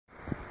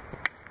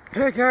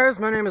Hey guys,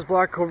 my name is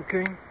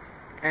BlackCobraKing,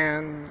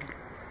 and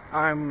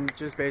I'm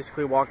just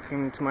basically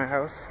walking to my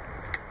house.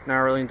 Not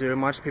really doing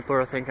much. People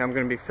are thinking I'm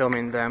going to be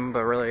filming them,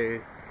 but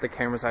really the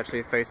camera's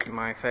actually facing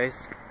my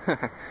face.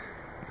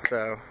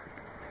 So,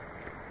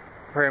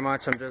 pretty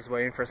much I'm just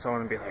waiting for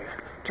someone to be like,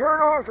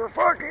 turn off your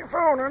fucking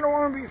phone, I don't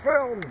want to be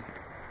filmed.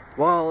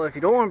 Well, if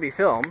you don't want to be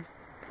filmed,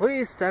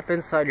 please step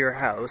inside your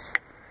house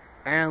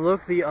and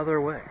look the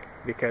other way.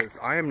 Because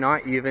I am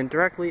not even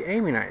directly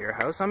aiming at your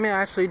house. I'm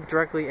actually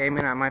directly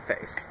aiming at my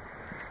face.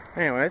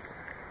 Anyways,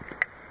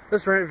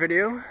 this Rant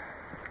video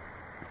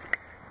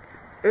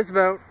is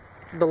about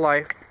the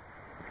life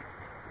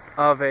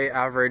of a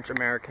average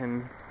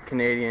American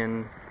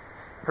Canadian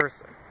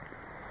person.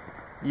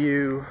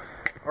 You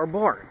are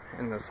born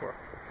in this world.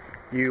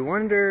 You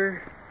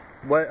wonder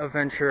what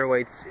adventure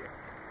awaits you.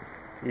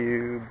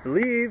 You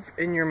believe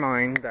in your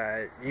mind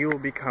that you will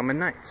become a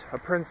knight, a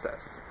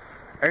princess,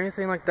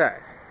 anything like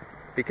that.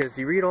 Because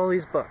you read all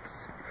these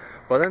books.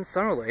 But then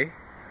suddenly,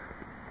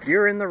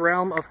 you're in the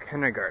realm of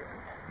kindergarten.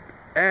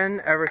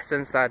 And ever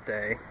since that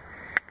day,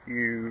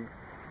 you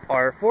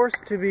are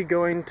forced to be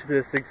going to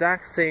this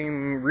exact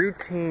same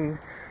routine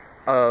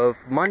of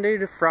Monday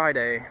to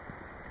Friday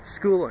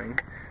schooling,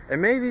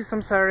 and maybe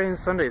some Saturday and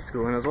Sunday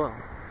schooling as well,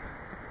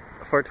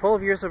 for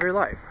 12 years of your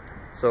life.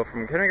 So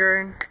from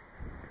kindergarten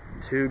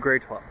to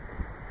grade 12.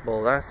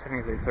 Well, that's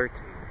technically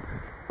 13.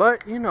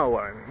 But you know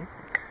what I mean.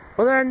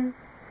 Well then,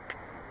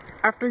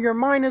 after your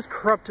mind is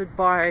corrupted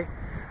by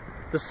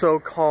the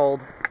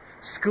so-called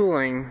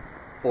schooling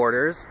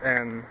orders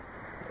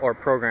or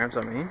programs,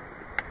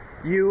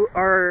 you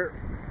are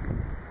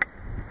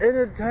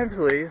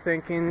inattentively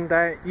thinking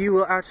that you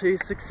will actually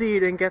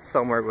succeed and get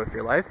somewhere with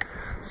your life.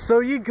 So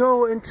you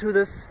go into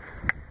this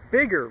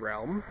bigger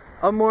realm,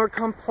 a more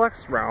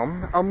complex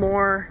realm, a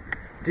more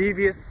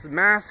devious,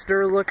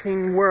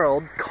 master-looking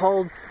world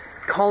called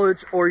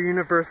college or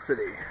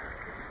university.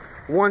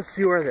 Once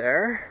you are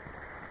there,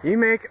 you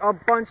make a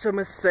bunch of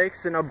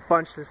mistakes and a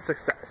bunch of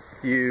success.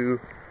 You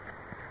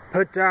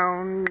put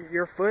down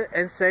your foot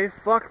and say,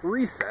 fuck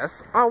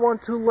recess, I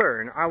want to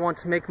learn, I want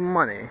to make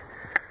money.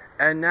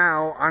 And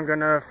now I'm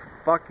gonna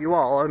fuck you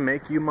all and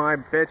make you my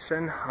bitch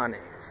and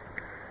honeys.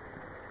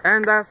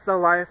 And that's the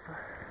life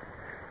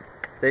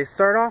they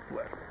start off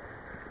with.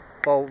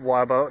 But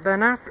what about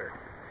then after?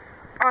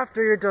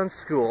 After you're done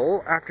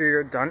school, after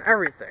you're done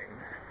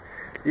everything,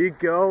 you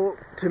go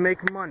to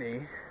make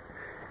money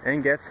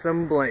and get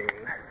some bling.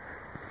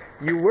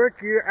 You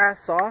work your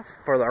ass off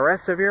for the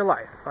rest of your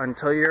life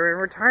until you're in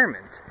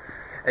retirement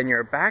and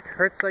your back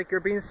hurts like you're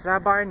being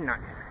stabbed by a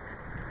knife.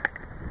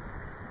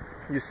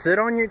 You sit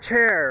on your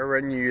chair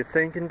and you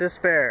think in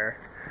despair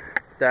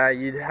that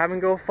you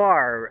haven't go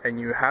far and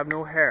you have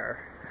no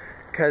hair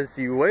because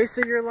you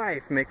wasted your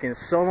life making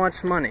so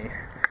much money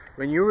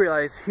when you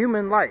realize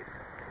human life.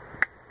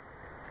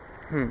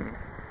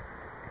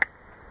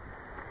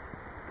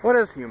 What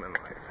is human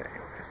life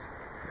anyways?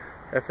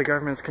 If the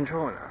government's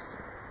controlling us.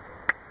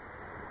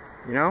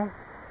 You know?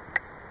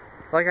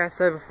 Like I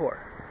said before,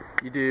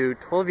 you do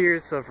 12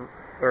 years of,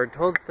 or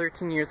 12 to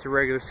 13 years of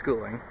regular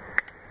schooling,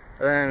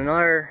 and then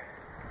another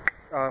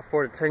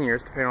 4 to 10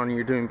 years, depending on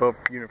you doing both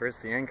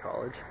university and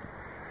college,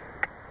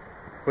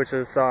 which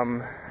is,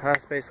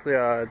 that's basically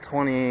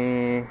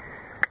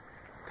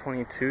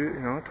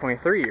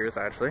 23 years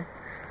actually,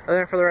 and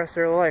then for the rest of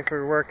your life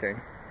you're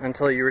working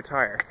until you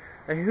retire.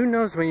 And who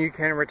knows when you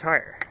can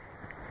retire?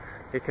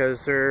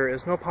 Because there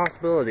is no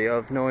possibility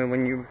of knowing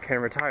when you can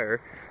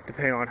retire,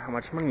 depending on how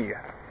much money you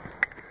have.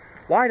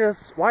 Why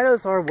does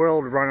our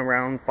world run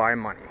around by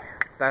money?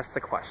 That's the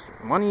question.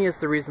 Money is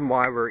the reason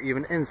why we're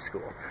even in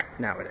school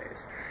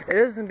nowadays. It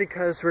isn't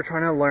because we're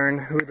trying to learn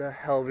who the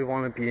hell we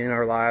want to be in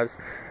our lives.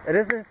 It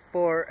isn't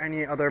for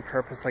any other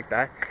purpose like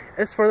that.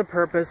 It's for the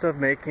purpose of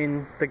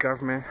making the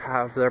government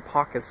have their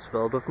pockets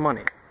filled with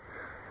money.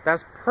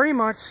 That's pretty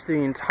much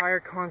the entire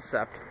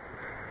concept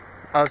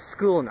of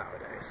school nowadays.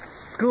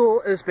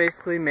 School is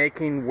basically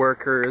making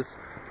workers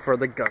for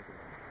the government.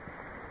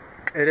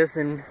 It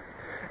isn't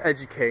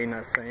educating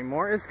us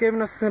anymore, it's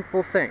giving us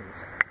simple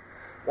things.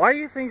 Why do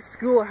you think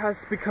school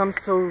has become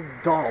so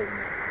dull?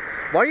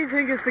 Why do you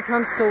think it's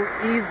become so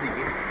easy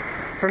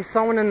from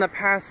someone in the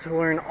past to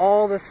learn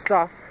all the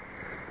stuff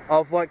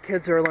of what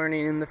kids are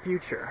learning in the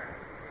future?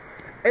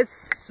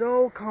 It's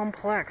so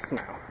complex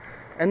now.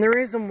 And the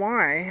reason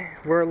why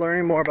we're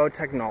learning more about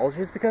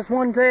technology is because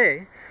one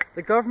day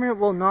the government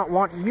will not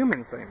want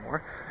humans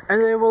anymore,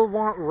 and they will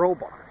want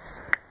robots.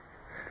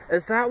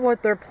 Is that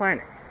what they're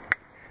planning?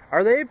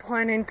 Are they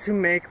planning to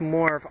make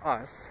more of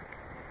us?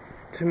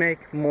 To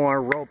make more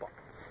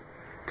robots?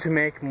 To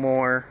make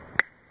more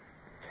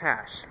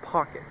cash,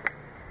 pocket,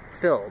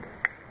 filled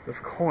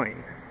with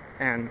coin,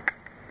 and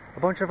a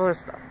bunch of other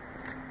stuff?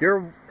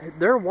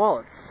 Their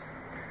wallets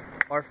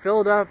are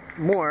filled up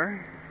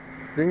more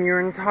than your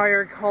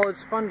entire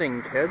college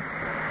funding, kids.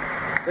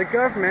 The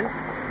government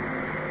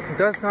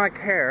does not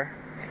care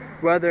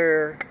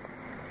whether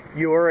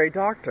you're a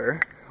doctor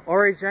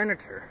or a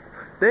janitor.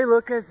 They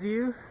look at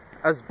you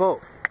as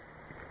both.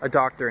 a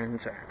doctor and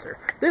a janitor.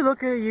 They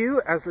look at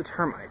you as a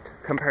termite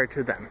compared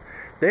to them.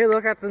 They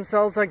look at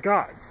themselves like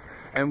gods,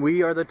 and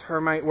we are the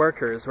termite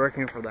workers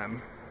working for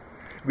them.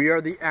 We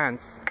are the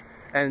ants,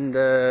 and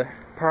the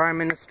prime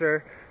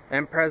minister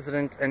and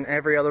president and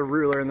every other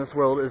ruler in this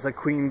world is a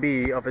queen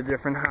bee of a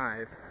different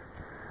hive.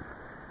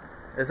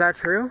 Is that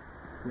true?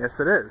 Yes,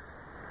 it is.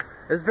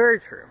 It's very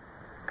true.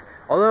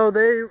 Although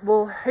they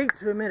will hate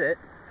to admit it,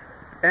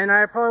 and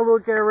I probably will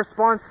get a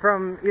response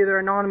from either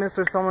Anonymous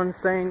or someone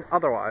saying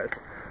otherwise.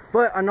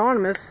 But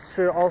Anonymous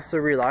should also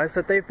realize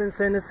that they've been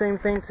saying the same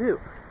thing too.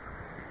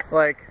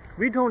 Like,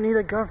 we don't need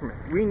a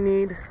government. We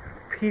need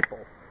people.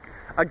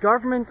 A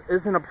government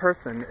isn't a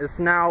person. It's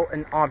now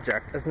an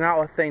object. It's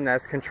now a thing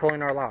that's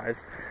controlling our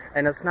lives.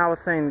 And it's now a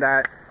thing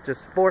that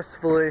just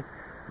forcefully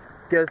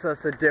gives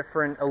us a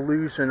different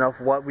illusion of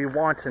what we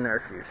want in our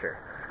future.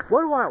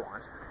 What do I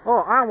want? Oh,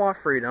 I want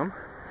freedom.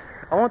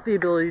 I want the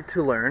ability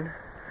to learn.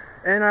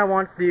 And I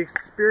want the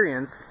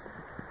experience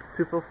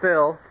to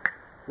fulfill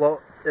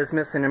what is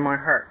missing in my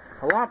heart.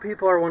 A lot of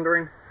people are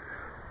wondering,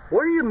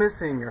 what are you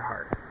missing in your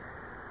heart?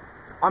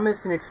 I'm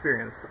missing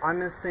experience. I'm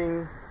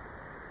missing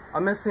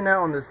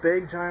out on this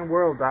big giant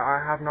world that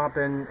I have not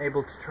been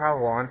able to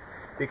travel on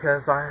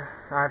because I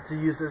have to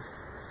use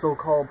this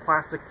so-called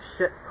plastic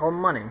shit called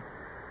money.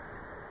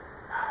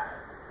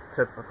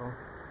 Typical.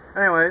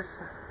 Anyways,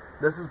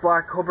 this is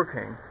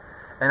BlackCobraKing,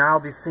 and I'll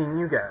be seeing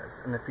you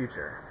guys in the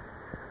future.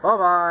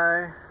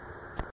 Bye-bye!